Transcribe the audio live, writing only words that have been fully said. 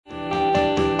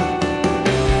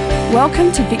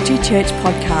Welcome to Victory Church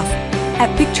Podcast.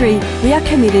 At Victory, we are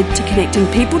committed to connecting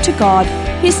people to God,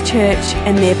 His church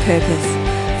and their purpose.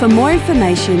 For more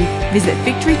information, visit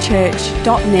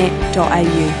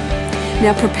victorychurch.net.au.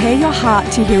 Now prepare your heart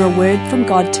to hear a word from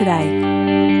God today.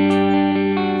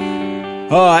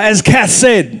 As Kath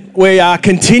said, we are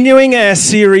continuing our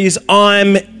series,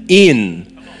 I'm In.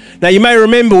 Now, you may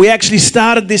remember we actually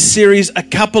started this series a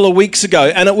couple of weeks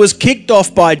ago, and it was kicked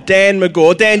off by Dan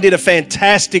McGaw. Dan did a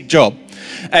fantastic job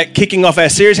at kicking off our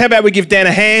series. How about we give Dan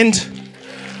a hand?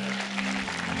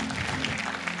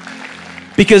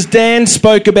 Because Dan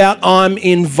spoke about I'm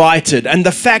invited, and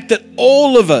the fact that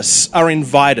all of us are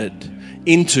invited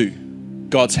into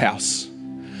God's house.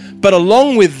 But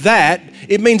along with that,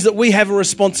 it means that we have a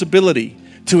responsibility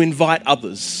to invite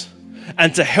others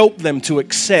and to help them to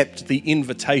accept the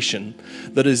invitation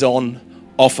that is on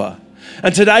offer.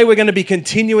 And today we're going to be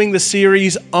continuing the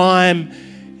series, I'm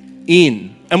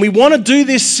In. And we want to do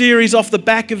this series off the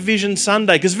back of Vision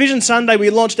Sunday, because Vision Sunday we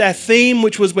launched our theme,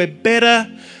 which was We're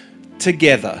Better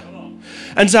Together.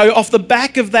 And so off the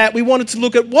back of that, we wanted to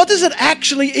look at what does it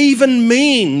actually even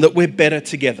mean that we're better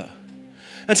together?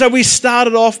 And so we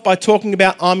started off by talking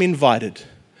about I'm invited.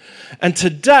 And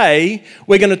today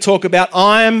we're going to talk about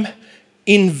I'm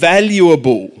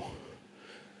invaluable.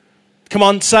 Come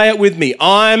on, say it with me.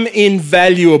 I'm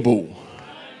invaluable.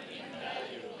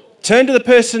 Turn to the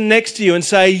person next to you and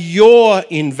say, you're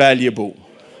invaluable.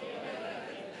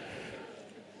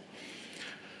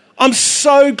 I'm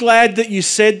so glad that you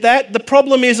said that. The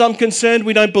problem is I'm concerned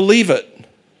we don't believe it.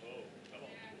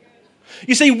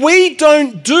 You see, we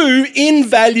don't do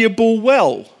invaluable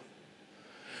well.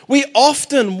 We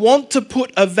often want to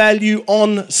put a value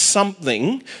on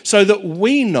something so that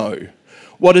we know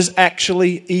what is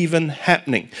actually even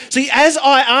happening. See, as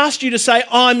I asked you to say,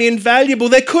 I'm invaluable,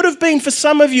 there could have been for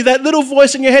some of you that little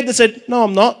voice in your head that said, no,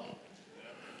 I'm not.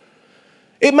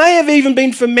 It may have even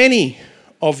been for many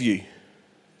of you.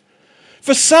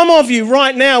 For some of you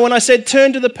right now, when I said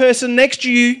turn to the person next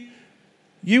to you,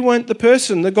 you weren't the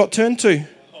person that got turned to.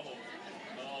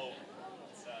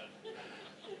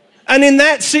 And in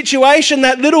that situation,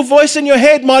 that little voice in your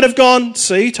head might have gone,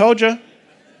 see, told you.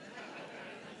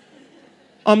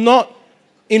 I'm not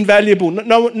invaluable.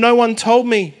 No one told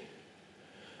me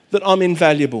that I'm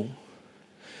invaluable.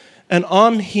 And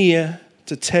I'm here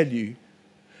to tell you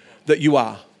that you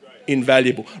are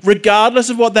invaluable. Regardless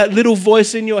of what that little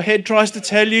voice in your head tries to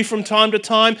tell you from time to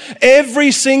time,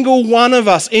 every single one of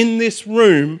us in this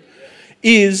room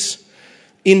is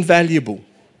invaluable.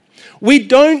 We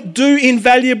don't do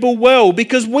invaluable well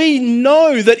because we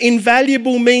know that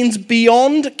invaluable means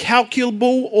beyond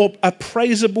calculable or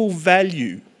appraisable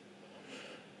value.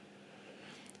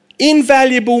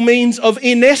 Invaluable means of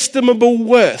inestimable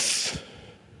worth.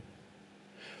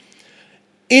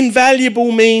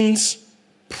 Invaluable means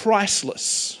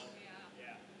priceless.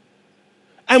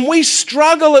 And we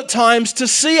struggle at times to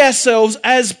see ourselves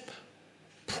as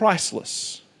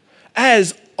priceless,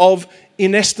 as of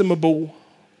inestimable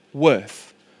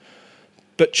worth.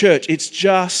 But church, it's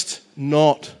just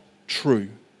not true.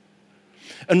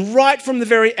 And right from the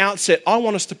very outset, I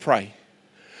want us to pray.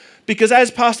 Because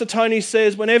as Pastor Tony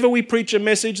says, whenever we preach a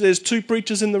message, there's two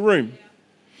preachers in the room.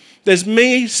 There's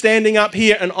me standing up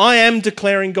here and I am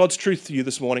declaring God's truth to you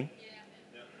this morning.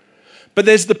 But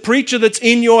there's the preacher that's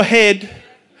in your head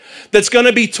that's going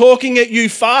to be talking at you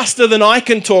faster than I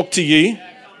can talk to you.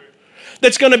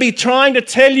 That's going to be trying to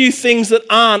tell you things that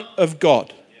aren't of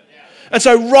God. And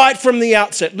so right from the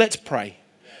outset, let's pray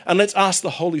and let's ask the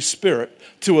Holy Spirit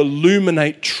to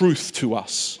illuminate truth to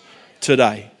us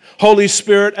today. Holy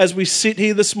Spirit, as we sit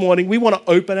here this morning, we want to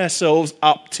open ourselves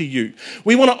up to you.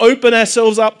 We want to open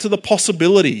ourselves up to the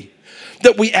possibility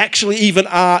that we actually even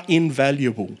are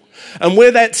invaluable. And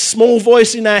where that small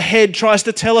voice in our head tries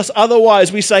to tell us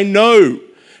otherwise, we say, no,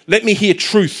 let me hear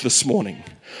truth this morning.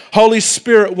 Holy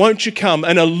Spirit, won't you come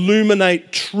and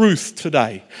illuminate truth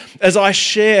today? As I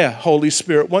share, Holy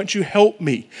Spirit, won't you help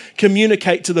me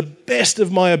communicate to the best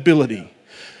of my ability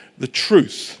the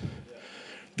truth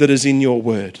that is in your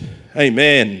word.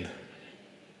 Amen.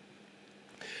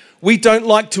 We don't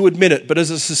like to admit it, but as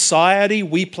a society,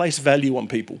 we place value on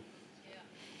people.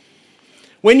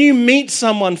 When you meet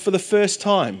someone for the first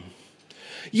time,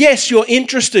 yes, you're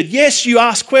interested. Yes, you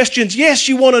ask questions. Yes,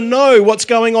 you want to know what's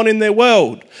going on in their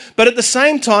world. But at the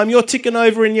same time, you're ticking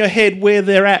over in your head where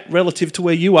they're at relative to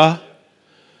where you are.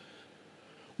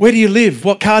 Where do you live?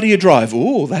 What car do you drive?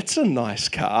 Oh, that's a nice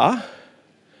car.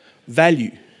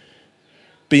 Value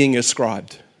being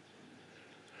ascribed.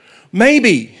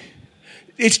 Maybe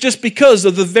It's just because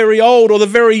of the very old or the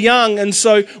very young, and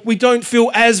so we don't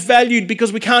feel as valued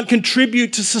because we can't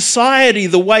contribute to society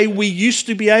the way we used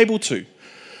to be able to,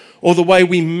 or the way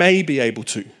we may be able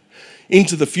to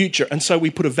into the future, and so we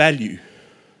put a value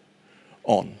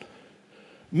on.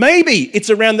 Maybe it's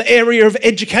around the area of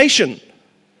education.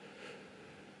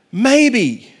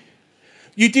 Maybe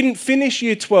you didn't finish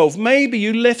year 12. Maybe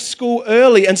you left school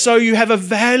early, and so you have a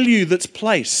value that's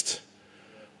placed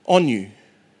on you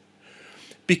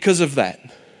because of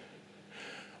that.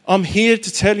 I'm here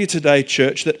to tell you today,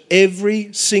 church, that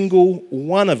every single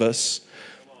one of us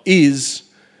is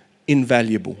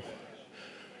invaluable.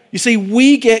 You see,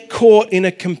 we get caught in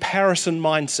a comparison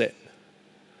mindset.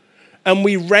 And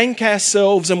we rank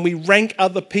ourselves and we rank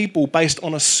other people based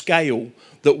on a scale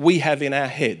that we have in our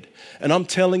head. And I'm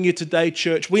telling you today,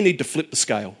 church, we need to flip the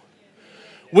scale.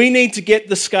 We need to get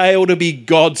the scale to be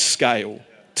God's scale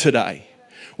today.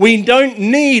 We don't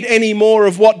need any more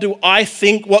of what do I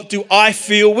think, what do I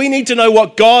feel. We need to know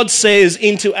what God says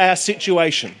into our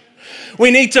situation. We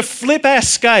need to flip our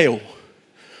scale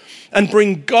and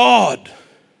bring God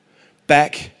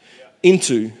back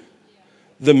into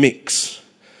the mix.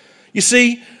 You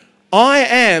see, I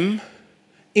am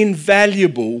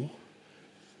invaluable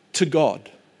to God.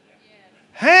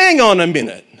 Hang on a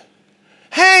minute.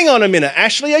 Hang on a minute,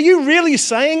 Ashley. Are you really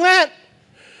saying that?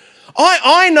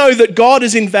 I know that God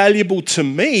is invaluable to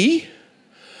me.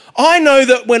 I know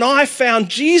that when I found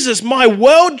Jesus, my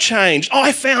world changed.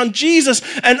 I found Jesus,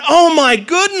 and oh my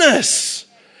goodness,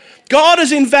 God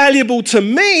is invaluable to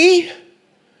me.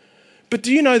 But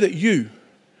do you know that you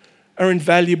are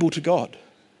invaluable to God?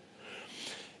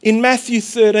 In Matthew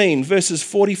 13, verses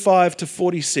 45 to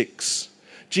 46,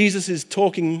 Jesus is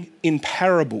talking in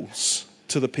parables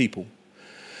to the people.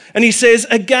 And he says,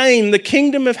 again, the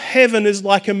kingdom of heaven is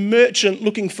like a merchant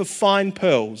looking for fine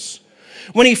pearls.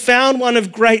 When he found one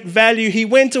of great value, he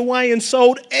went away and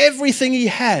sold everything he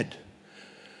had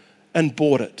and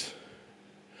bought it.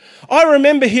 I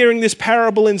remember hearing this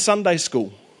parable in Sunday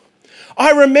school.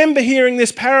 I remember hearing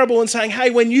this parable and saying,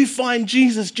 hey, when you find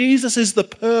Jesus, Jesus is the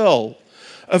pearl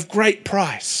of great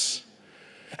price.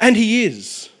 And he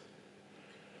is.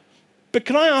 But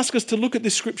can I ask us to look at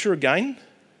this scripture again?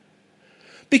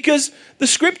 Because the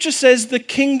scripture says the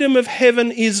kingdom of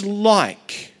heaven is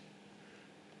like.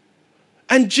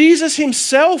 And Jesus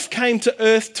himself came to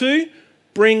earth to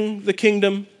bring the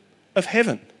kingdom of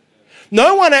heaven.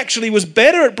 No one actually was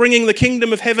better at bringing the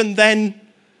kingdom of heaven than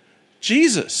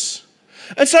Jesus.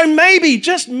 And so maybe,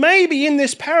 just maybe in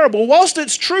this parable, whilst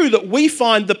it's true that we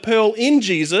find the pearl in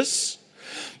Jesus,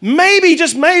 maybe,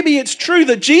 just maybe it's true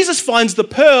that Jesus finds the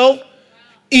pearl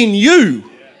in you.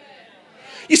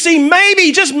 You see,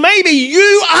 maybe, just maybe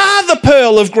you are the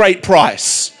pearl of great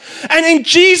price. And in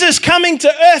Jesus coming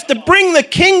to earth to bring the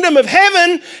kingdom of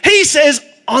heaven, he says,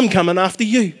 I'm coming after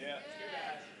you.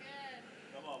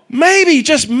 Maybe,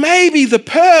 just maybe the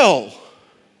pearl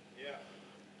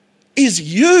is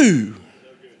you.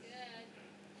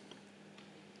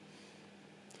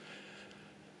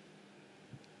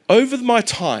 Over my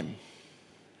time,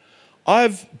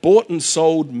 I've bought and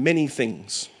sold many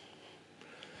things.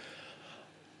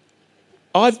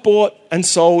 I've bought and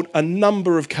sold a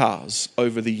number of cars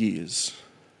over the years.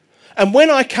 And when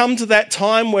I come to that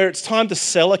time where it's time to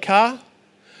sell a car,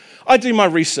 I do my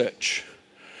research.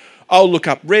 I'll look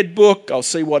up Redbook, I'll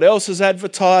see what else is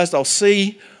advertised, I'll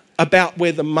see about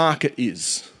where the market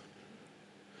is.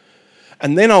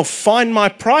 And then I'll find my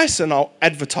price and I'll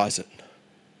advertise it.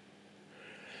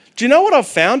 Do you know what I've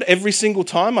found every single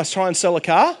time I try and sell a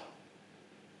car?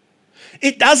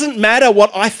 It doesn't matter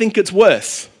what I think it's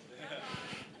worth.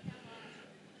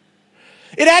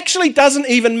 It actually doesn't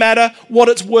even matter what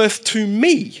it's worth to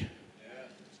me.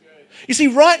 You see,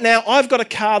 right now, I've got a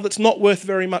car that's not worth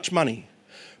very much money,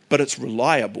 but it's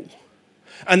reliable.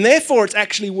 And therefore, it's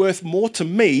actually worth more to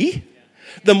me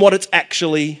than what it's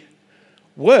actually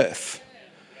worth.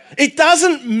 It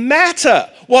doesn't matter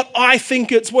what I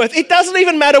think it's worth. It doesn't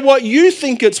even matter what you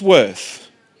think it's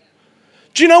worth.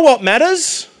 Do you know what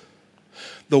matters?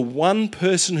 The one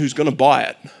person who's going to buy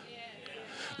it.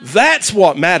 That's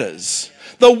what matters.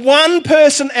 The one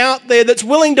person out there that's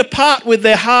willing to part with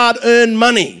their hard-earned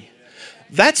money.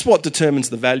 That's what determines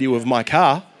the value of my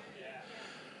car.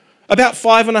 About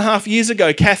 5.5 years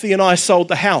ago, Kathy and I sold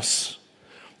the house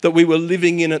that we were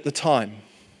living in at the time.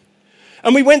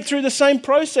 And we went through the same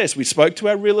process. We spoke to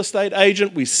our real estate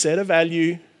agent. We set a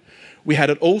value. We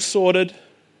had it all sorted.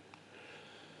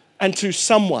 And to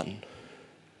someone,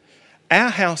 our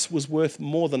house was worth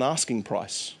more than asking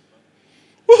price.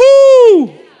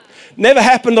 Woohoo! Never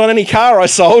happened on any car I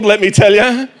sold, let me tell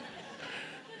you.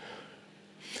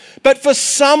 But for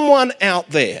someone out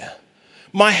there,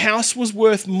 my house was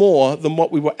worth more than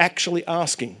what we were actually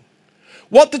asking.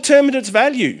 What determined its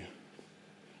value?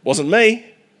 Wasn't me.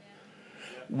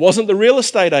 Wasn't the real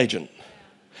estate agent.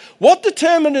 What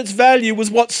determined its value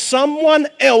was what someone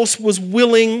else was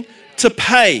willing to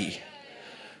pay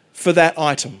for that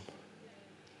item.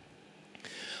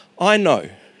 I know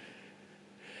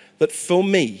that for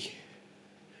me,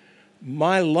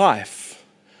 my life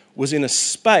was in a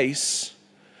space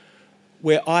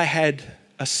where I had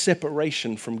a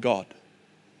separation from God.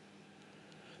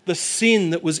 The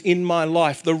sin that was in my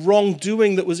life, the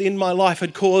wrongdoing that was in my life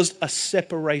had caused a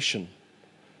separation.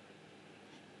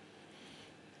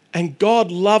 And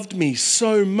God loved me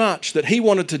so much that he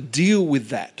wanted to deal with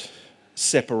that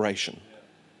separation.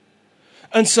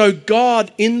 And so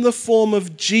God, in the form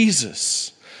of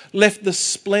Jesus, left the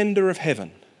splendor of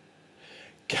heaven,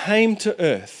 came to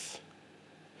earth,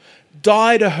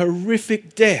 died a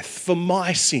horrific death for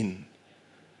my sin,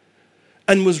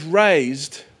 and was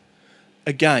raised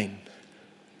again.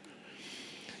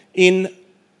 In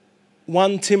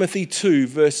 1 Timothy 2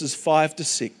 verses 5 to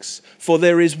 6, for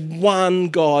there is one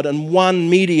God and one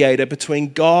mediator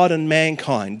between God and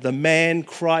mankind, the man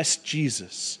Christ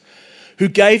Jesus, who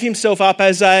gave himself up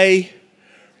as a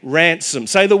ransom.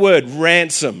 Say the word,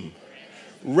 ransom.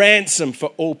 Ransom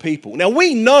for all people. Now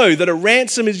we know that a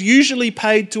ransom is usually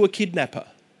paid to a kidnapper.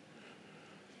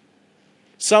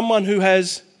 Someone who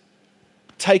has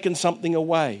taken something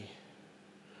away.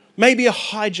 Maybe a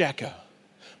hijacker.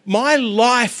 My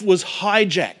life was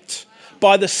hijacked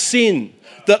by the sin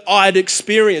that I'd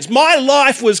experienced. My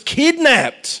life was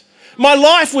kidnapped. My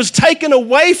life was taken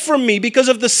away from me because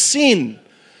of the sin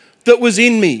that was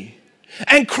in me.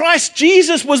 And Christ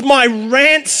Jesus was my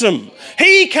ransom.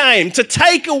 He came to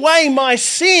take away my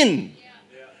sin.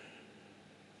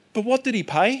 But what did he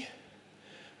pay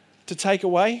to take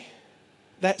away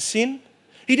that sin?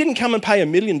 He didn't come and pay $1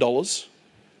 million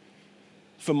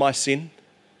for my sin.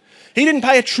 He didn't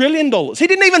pay $1 trillion. He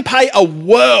didn't even pay a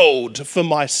world for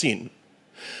my sin.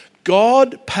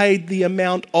 God paid the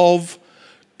amount of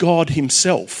God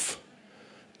himself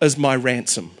as my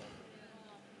ransom.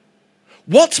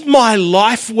 What's my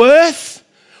life worth?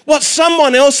 What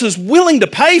someone else is willing to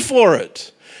pay for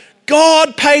it.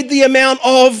 God paid the amount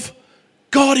of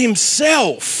God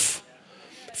himself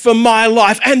for my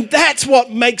life. And that's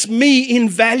what makes me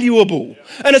invaluable.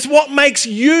 And it's what makes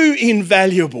you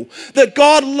invaluable. That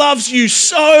God loves you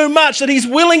so much that he's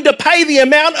willing to pay the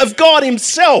amount of God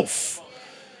himself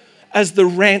as the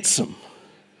ransom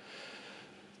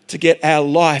to get our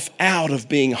life out of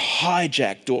being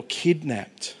hijacked or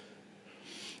kidnapped.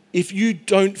 If you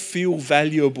don't feel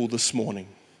valuable this morning,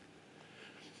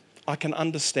 I can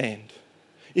understand.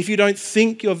 If you don't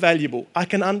think you're valuable, I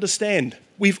can understand.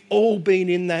 We've all been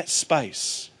in that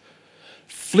space.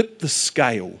 Flip the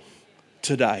scale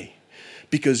today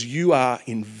because you are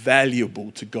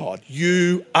invaluable to God.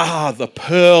 You are the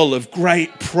pearl of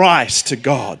great price to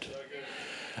God.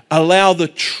 Allow the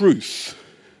truth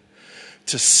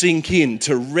to sink in,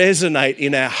 to resonate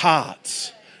in our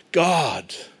hearts.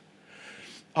 God,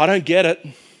 I don't get it.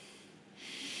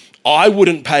 I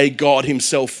wouldn't pay God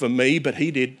himself for me, but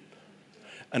he did.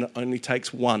 And it only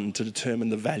takes one to determine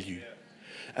the value.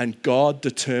 And God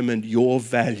determined your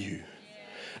value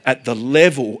at the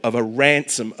level of a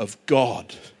ransom of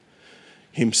God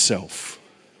himself.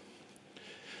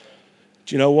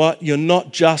 Do you know what? You're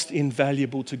not just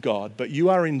invaluable to God, but you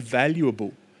are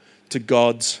invaluable to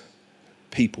God's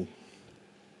people.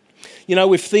 You know,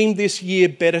 we've themed this year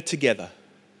Better Together.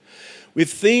 We've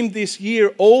themed this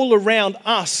year all around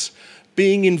us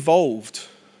being involved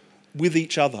with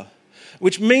each other,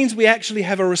 which means we actually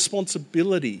have a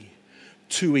responsibility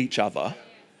to each other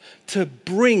to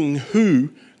bring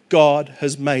who God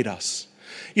has made us.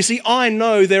 You see, I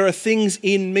know there are things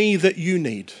in me that you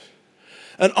need.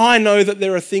 And I know that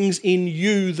there are things in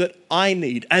you that I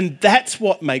need. And that's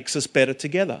what makes us better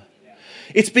together.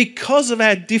 It's because of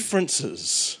our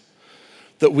differences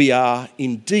that we are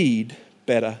indeed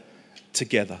better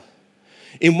together.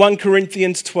 In 1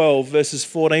 Corinthians 12, verses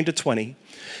 14 to 20,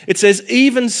 it says,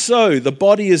 even so, the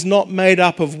body is not made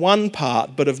up of one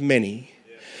part, but of many.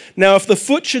 Now, if the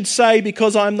foot should say,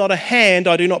 because I am not a hand,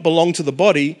 I do not belong to the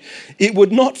body, it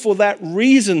would not for that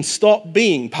reason stop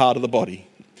being part of the body.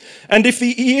 And if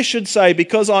the ear should say,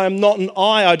 because I am not an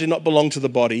eye, I do not belong to the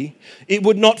body, it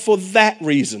would not for that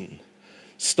reason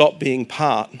stop being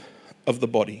part of the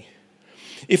body.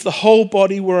 If the whole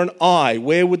body were an eye,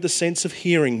 where would the sense of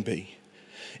hearing be?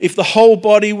 If the whole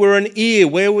body were an ear,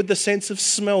 where would the sense of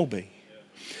smell be?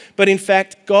 But in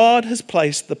fact, God has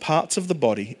placed the parts of the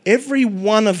body, every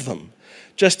one of them,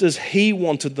 just as he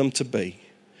wanted them to be.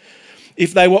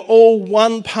 If they were all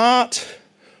one part,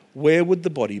 where would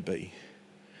the body be?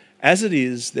 As it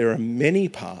is, there are many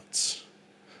parts,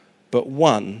 but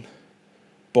one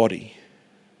body.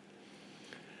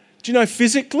 Do you know,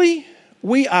 physically,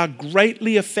 we are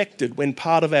greatly affected when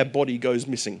part of our body goes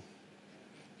missing.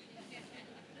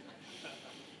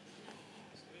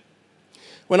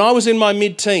 When I was in my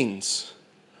mid-teens,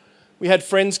 we had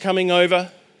friends coming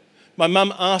over. My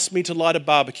mum asked me to light a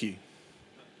barbecue.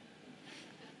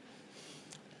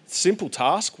 Simple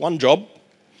task, one job.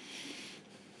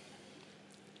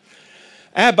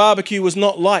 Our barbecue was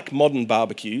not like modern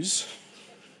barbecues.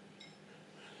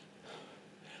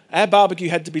 Our barbecue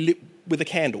had to be lit with a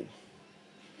candle.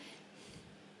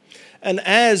 And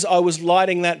as I was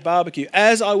lighting that barbecue,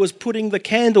 as I was putting the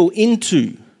candle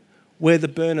into where the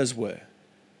burners were,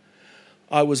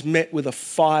 I was met with a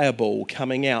fireball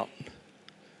coming out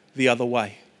the other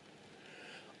way.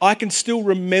 I can still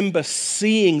remember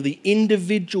seeing the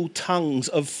individual tongues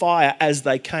of fire as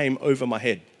they came over my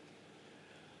head.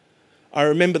 I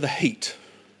remember the heat.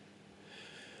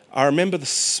 I remember the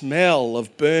smell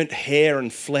of burnt hair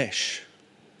and flesh.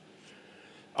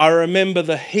 I remember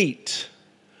the heat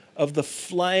of the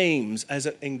flames as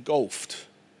it engulfed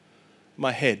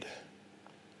my head.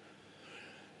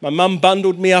 My mum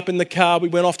bundled me up in the car. We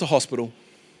went off to hospital.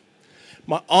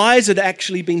 My eyes had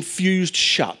actually been fused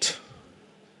shut.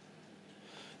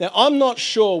 Now, I'm not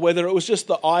sure whether it was just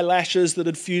the eyelashes that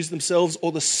had fused themselves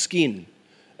or the skin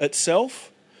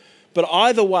itself, but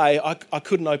either way, I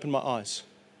couldn't open my eyes.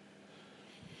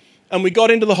 And we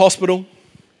got into the hospital,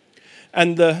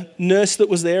 and the nurse that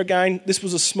was there, again, this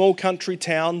was a small country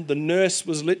town. The nurse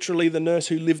was literally the nurse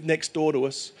who lived next door to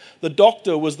us. The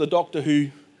doctor was the doctor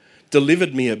who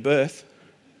delivered me at birth.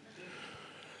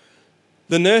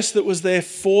 The nurse that was there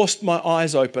forced my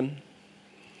eyes open.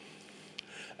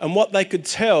 And what they could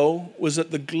tell was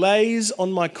that the glaze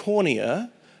on my cornea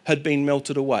had been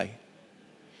melted away.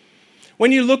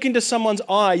 When you look into someone's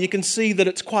eye, you can see that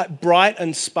it's quite bright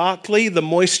and sparkly, the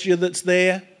moisture that's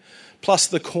there, plus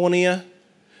the cornea,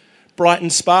 bright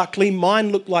and sparkly.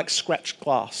 Mine looked like scratched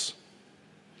glass.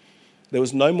 There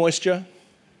was no moisture,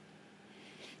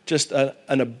 just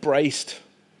an abrased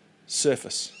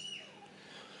surface.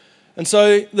 And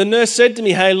so the nurse said to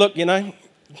me, hey, look,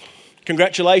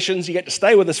 congratulations, you get to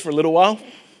stay with us for a little while.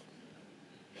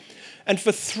 And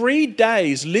for 3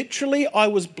 days, literally, I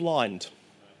was blind.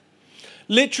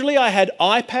 Literally, I had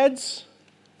iPads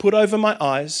put over my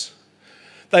eyes.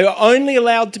 They were only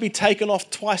allowed to be taken off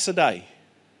twice a day.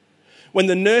 When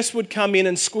the nurse would come in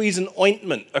and squeeze an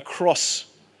ointment across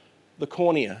the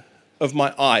cornea of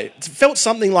my eye, it felt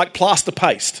something like plaster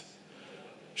paste.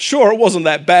 Sure, it wasn't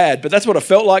that bad, but that's what it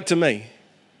felt like to me.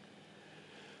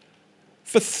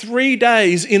 For 3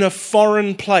 days in a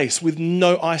foreign place with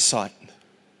no eyesight.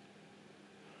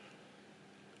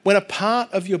 When a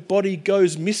part of your body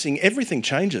goes missing, everything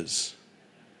changes.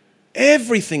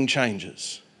 Everything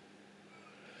changes.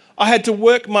 I had to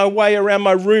work my way around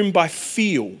my room by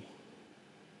feel.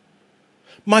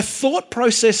 My thought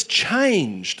process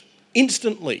changed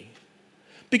instantly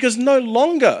because no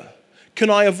longer can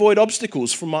I avoid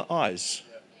obstacles from my eyes.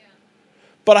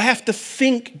 But I have to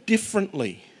think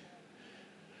differently.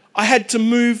 I had to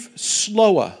move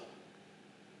slower.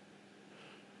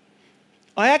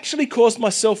 I actually caused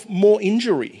myself more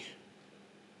injury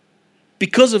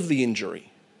because of the injury.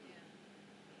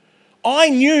 I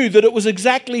knew that it was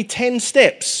exactly 10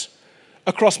 steps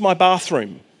across my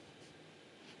bathroom.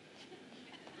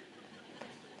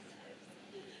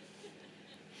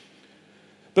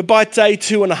 But by day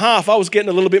 2.5, I was getting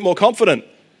a little bit more confident.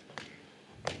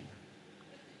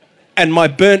 And my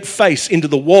burnt face into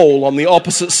the wall on the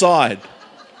opposite side.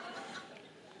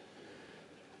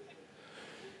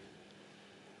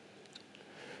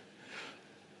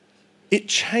 It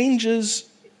changes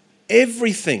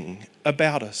everything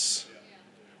about us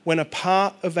when a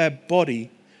part of our body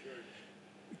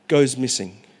goes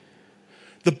missing.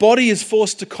 The body is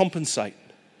forced to compensate.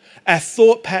 Our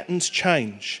thought patterns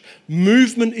change.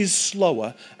 Movement is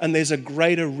slower, and there's a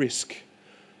greater risk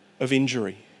of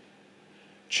injury.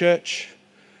 Church,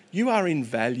 you are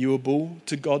invaluable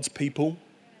to God's people.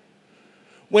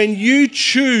 When you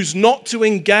choose not to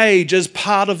engage as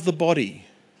part of the body,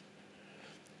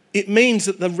 it means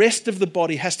that the rest of the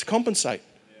body has to compensate.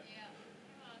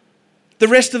 The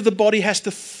rest of the body has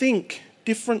to think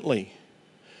differently.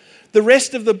 The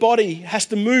rest of the body has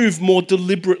to move more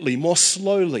deliberately, more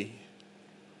slowly.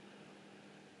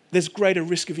 There's greater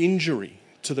risk of injury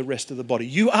to the rest of the body.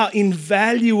 You are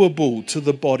invaluable to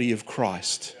the body of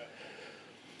Christ.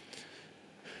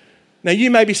 Now,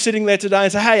 you may be sitting there today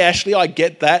and say, hey, Ashley, I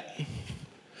get that.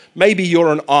 Maybe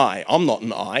you're an I. I'm not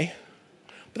an I.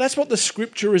 But that's what the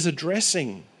scripture is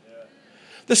addressing.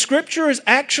 The scripture is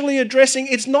actually addressing,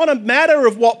 it's not a matter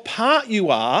of what part you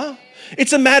are.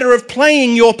 It's a matter of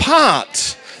playing your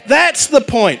part. That's the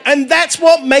point. And that's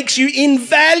what makes you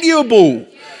invaluable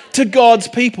to God's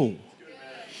people.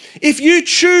 If you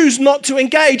choose not to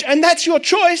engage, and that's your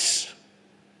choice,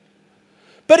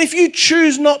 but if you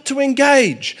choose not to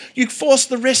engage, you force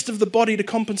the rest of the body to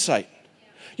compensate.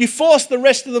 You force the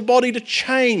rest of the body to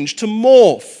change, to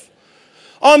morph.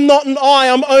 I'm not an eye,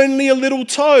 I'm only a little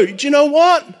toe. Do you know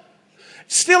what?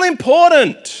 It's still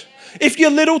important. If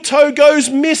your little toe goes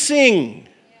missing,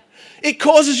 it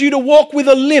causes you to walk with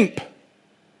a limp.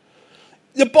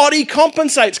 The body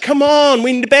compensates. Come on,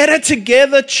 we're better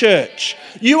together, church.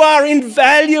 You are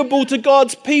invaluable to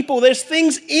God's people. There's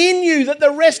things in you that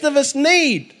the rest of us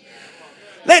need.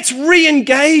 Let's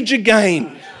re-engage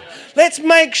again. Let's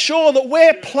make sure that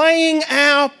we're playing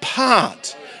our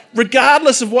part,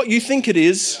 regardless of what you think it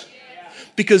is,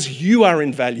 because you are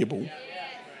invaluable.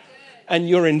 And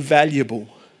you're invaluable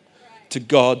to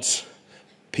God's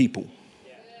people.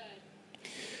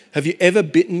 Have you ever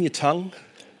bitten your tongue?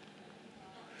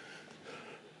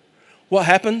 What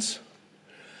happens?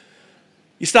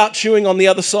 You start chewing on the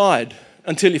other side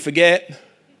until you forget.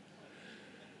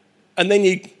 And then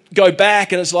you go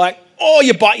back and it's like, oh,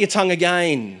 you bite your tongue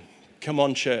again. Come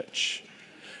on, church.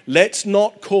 Let's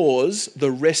not cause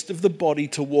the rest of the body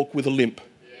to walk with a limp.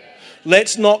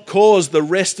 Let's not cause the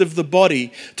rest of the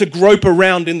body to grope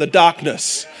around in the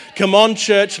darkness. Come on,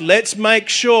 church. Let's make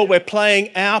sure we're playing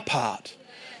our part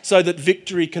so that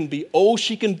Victory can be all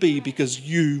she can be because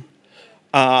you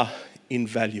are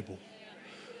invaluable.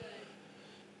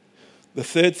 The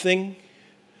third thing,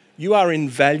 you are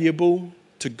invaluable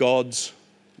to God's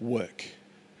work.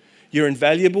 You're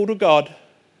invaluable to God.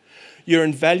 You're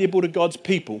invaluable to God's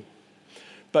people.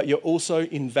 But you're also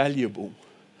invaluable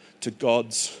to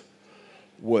God's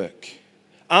work.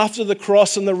 After the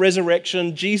cross and the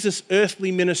resurrection, Jesus'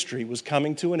 earthly ministry was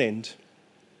coming to an end.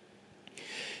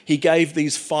 He gave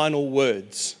these final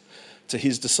words to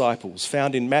his disciples,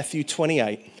 found in Matthew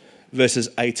 28, verses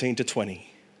 18 to 20.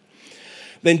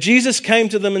 Then Jesus came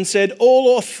to them and said,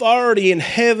 all authority in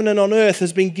heaven and on earth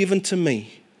has been given to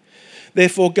me.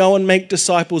 Therefore, go and make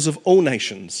disciples of all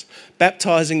nations,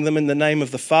 baptizing them in the name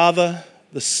of the Father,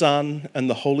 the Son, and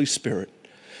the Holy Spirit,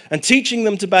 and teaching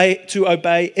them to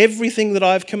obey everything that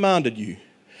I have commanded you.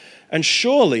 And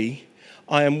surely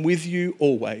I am with you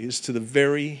always to the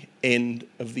very end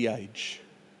of the age.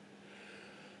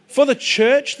 For the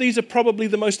church, these are probably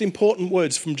the most important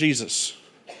words from Jesus.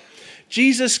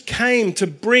 Jesus came to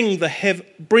bring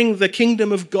the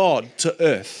kingdom of God to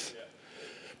earth.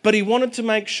 But he wanted to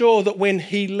make sure that when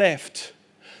he left,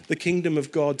 the kingdom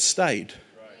of God stayed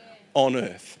on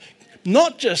earth.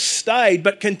 Not just stayed,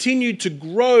 but continued to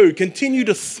grow, continue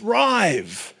to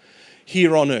thrive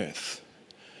here on earth.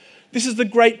 This is the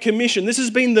Great Commission. This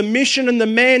has been the mission and the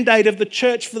mandate of the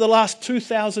church for the last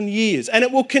 2,000 years. And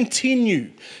it will continue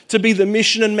to be the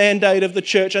mission and mandate of the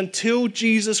church until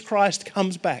Jesus Christ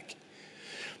comes back.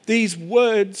 These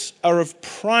words are of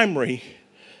primary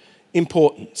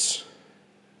importance.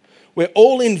 We're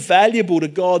all invaluable to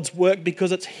God's work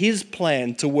because it's his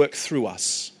plan to work through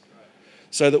us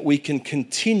so that we can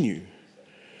continue.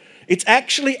 It's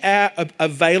actually our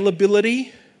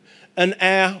availability and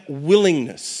our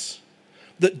willingness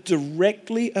that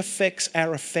directly affects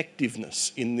our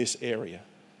effectiveness in this area.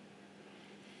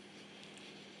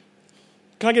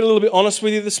 Can I get a little bit honest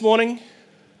with you this morning?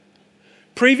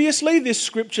 Previously, this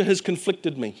scripture has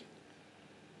conflicted me.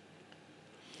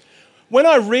 When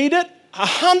I read it,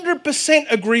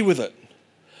 100% agree with it.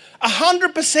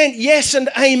 100% yes and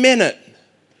amen it.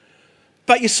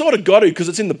 But you sort of got to because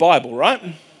it's in the Bible, right?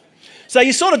 So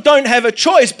you sort of don't have a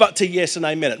choice but to yes and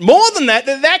amen it. More than that,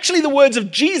 they're actually the words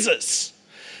of Jesus.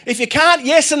 If you can't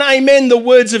yes and amen the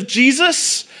words of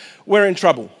Jesus, we're in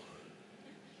trouble.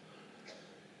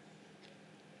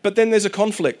 But then there's a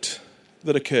conflict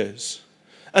that occurs.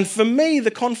 And for me,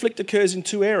 the conflict occurs in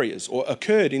two areas, or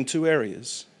occurred in two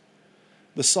areas.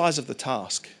 The size of the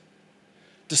task.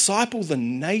 Disciple the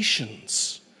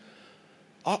nations.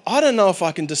 I don't know if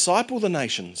I can disciple the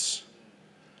nations.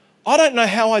 I don't know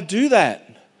how I do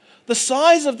that. The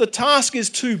size of the task is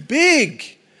too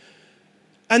big.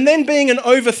 And then being an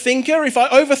overthinker, if I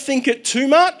overthink it too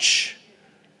much,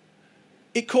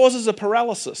 it causes a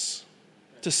paralysis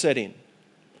to set in.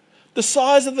 The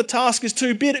size of the task is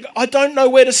too big. I don't know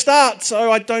where to start,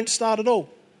 so I don't start at all.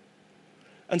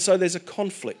 And so there's a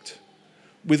conflict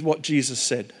with what Jesus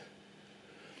said.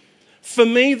 For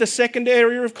me, the second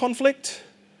area of conflict,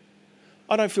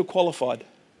 I don't feel qualified.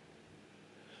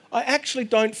 I actually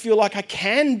don't feel like I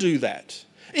can do that.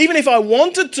 Even if I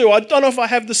wanted to, I don't know if I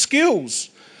have the skills.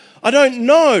 I don't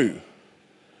know.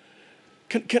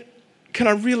 Can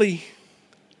I really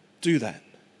do that?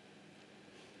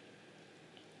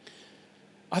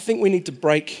 I think we need to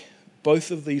break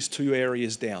both of these two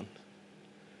areas down.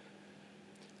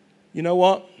 You know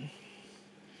what?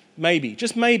 Maybe,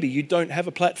 just maybe, you don't have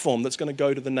a platform that's going to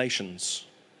go to the nations.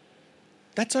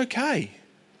 That's okay.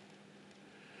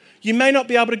 You may not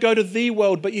be able to go to the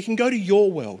world, but you can go to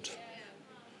your world.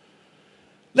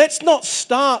 Let's not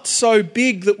start so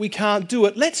big that we can't do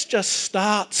it. Let's just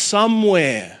start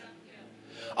somewhere.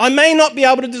 I may not be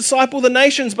able to disciple the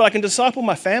nations, but I can disciple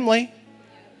my family.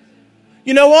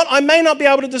 You know what? I may not be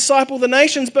able to disciple the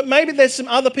nations, but maybe there's some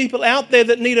other people out there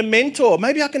that need a mentor.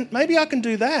 Maybe I can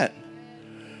do that.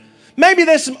 Maybe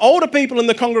there's some older people in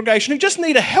the congregation who just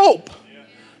need a help.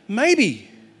 Maybe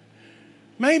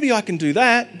I can do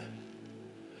that.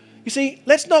 You see,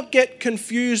 let's not get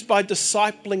confused by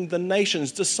discipling the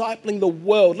nations, discipling the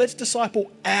world. Let's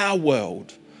disciple our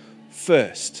world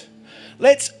first.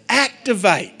 Let's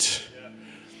activate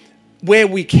where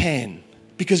we can,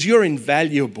 because you're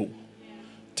invaluable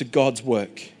to God's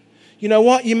work. You know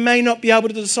what? You may not be able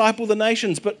to disciple the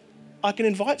nations, but I can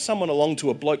invite someone along to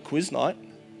a bloke quiz night.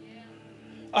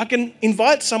 I can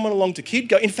invite someone along to Kid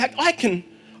Go. In fact, I can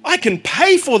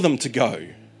pay for them to go.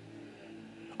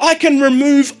 I can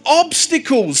remove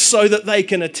obstacles so that they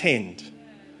can attend.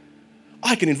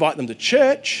 I can invite them to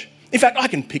church. In fact, I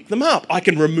can pick them up. I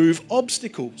can remove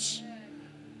obstacles.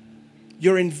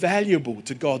 You're invaluable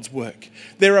to God's work.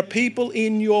 There are people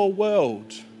in your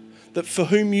world that for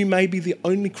whom you may be the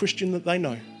only Christian that they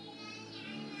know.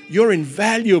 You're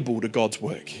invaluable to God's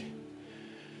work.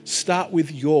 Start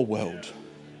with your world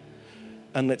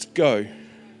and let's go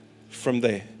from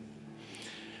there.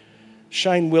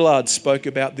 Shane Willard spoke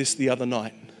about this the other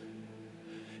night.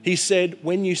 He said,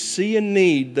 when you see a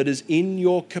need that is in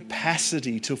your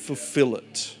capacity to fulfill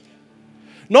it,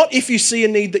 not if you see a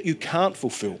need that you can't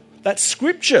fulfill. That's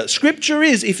scripture. Scripture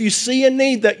is if you see a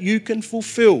need that you can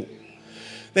fulfill,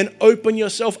 then open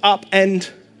yourself up and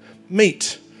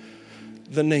meet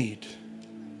the need.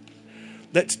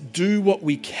 Let's do what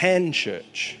we can,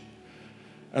 church.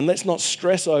 And let's not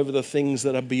stress over the things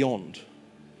that are beyond.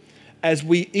 As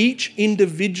we each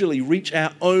individually reach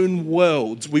our own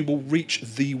worlds, we will reach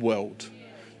the world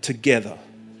together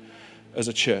as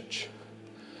a church.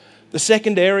 The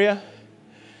second area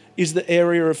is the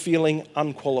area of feeling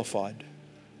unqualified.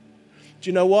 Do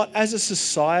you know what? As a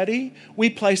society,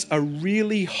 we place a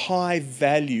really high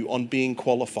value on being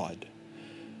qualified.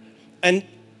 And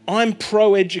I'm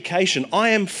pro-education. I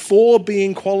am for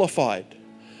being qualified.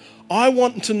 I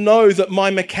want to know that my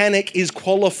mechanic is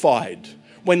qualified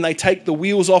when they take the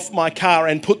wheels off my car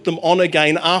and put them on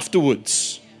again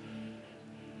afterwards.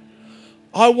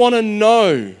 I want to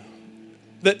know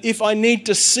that if I need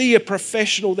to see a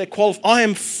professional, they're qualified. I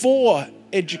am for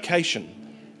education.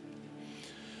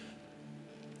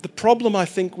 The problem I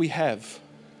think we have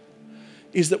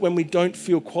is that when we don't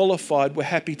feel qualified, we're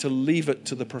happy to leave it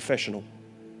to the professional.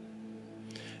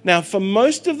 Now, for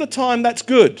most of the time, that's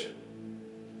good.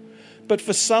 But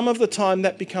for some of the time,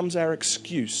 that becomes our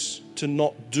excuse to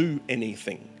not do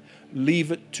anything.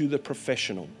 Leave it to the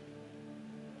professional.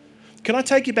 Can I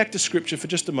take you back to Scripture for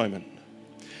just a moment?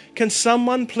 Can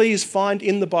someone please find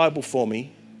in the Bible for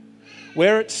me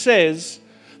where it says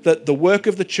that the work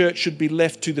of the church should be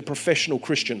left to the professional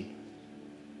Christian?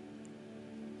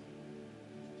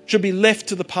 Should be left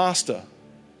to the pastor.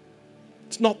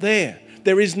 It's not there.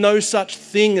 There is no such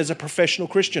thing as a professional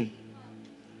Christian.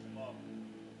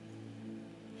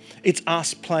 It's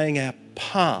us playing our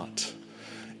part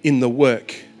in the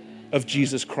work of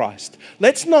Jesus Christ.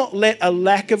 Let's not let a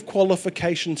lack of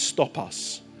qualification stop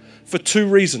us for two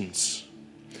reasons.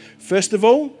 First of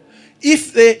all,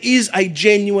 if there is a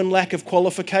genuine lack of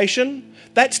qualification,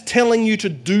 that's telling you to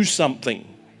do something.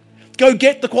 Go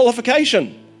get the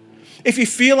qualification. If you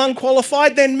feel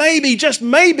unqualified, then maybe, just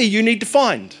maybe, you need to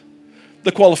find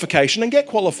the qualification and get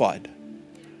qualified.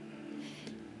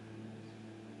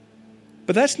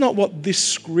 But that's not what this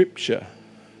scripture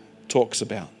talks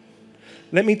about.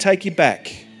 Let me take you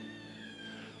back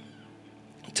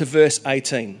to verse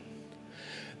 18.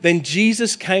 Then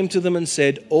Jesus came to them and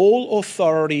said, all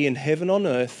authority in heaven and on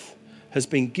earth has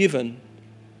been given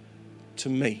to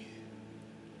me.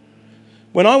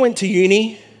 When I went to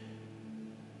uni,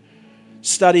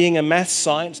 studying a maths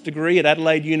science degree at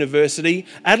Adelaide University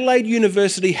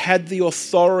had the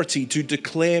authority to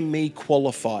declare me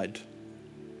qualified.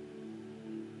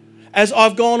 As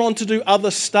I've gone on to do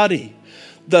other study,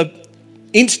 the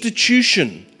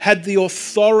institution had the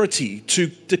authority to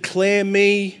declare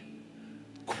me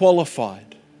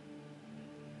qualified.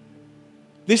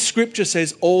 This scripture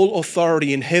says all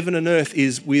authority in heaven and earth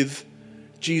is with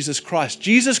Jesus Christ.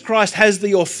 Jesus Christ has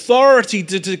the authority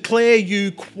to declare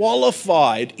you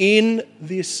qualified in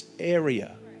this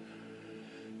area.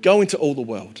 Go into all the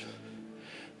world,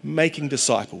 making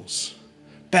disciples,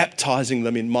 baptizing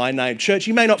them in my name. Church,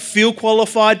 you may not feel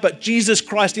qualified, but Jesus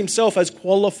Christ himself has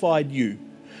qualified you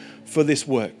for this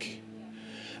work.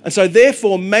 And so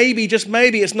therefore, maybe, just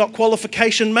maybe, it's not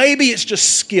qualification, maybe it's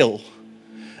just skill.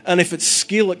 And if it's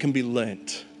skill, it can be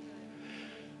learnt.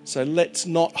 So let's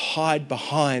not hide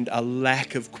behind a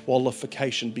lack of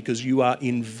qualification, because you are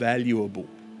invaluable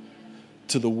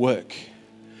to the work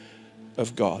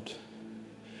of God.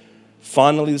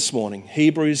 Finally this morning,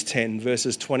 Hebrews 10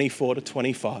 verses 24 to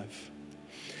 25.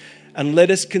 And let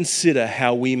us consider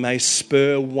how we may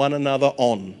spur one another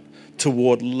on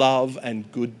toward love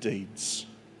and good deeds.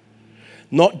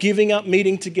 Not giving up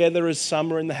meeting together as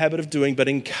some are in the habit of doing, but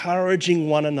encouraging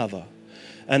one another.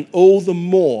 And all the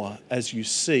more as you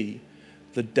see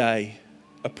the day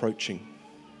approaching.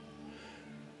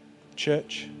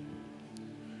 Church,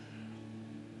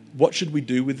 what should we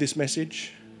do with this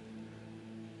message?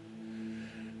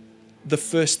 The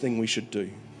first thing we should do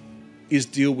is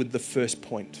deal with the first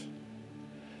point.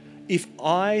 If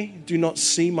I do not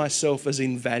see myself as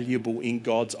invaluable in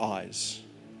God's eyes,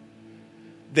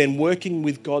 then working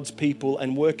with God's people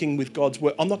and working with God's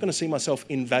work, I'm not going to see myself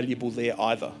invaluable there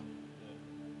either.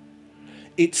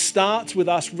 It starts with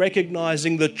us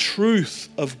recognizing the truth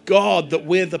of God, that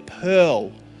we're the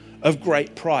pearl of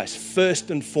great price, first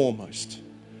and foremost.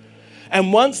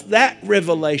 And once that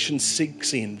revelation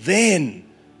sinks in,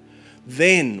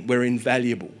 then we're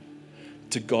invaluable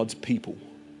to God's people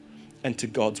and to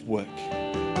God's work.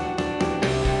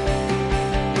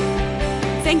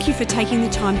 Thank you for taking the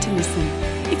time to listen.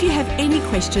 If you have any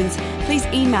questions, please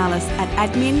email us at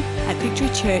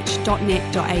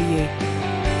admin@victorychurch.net.au.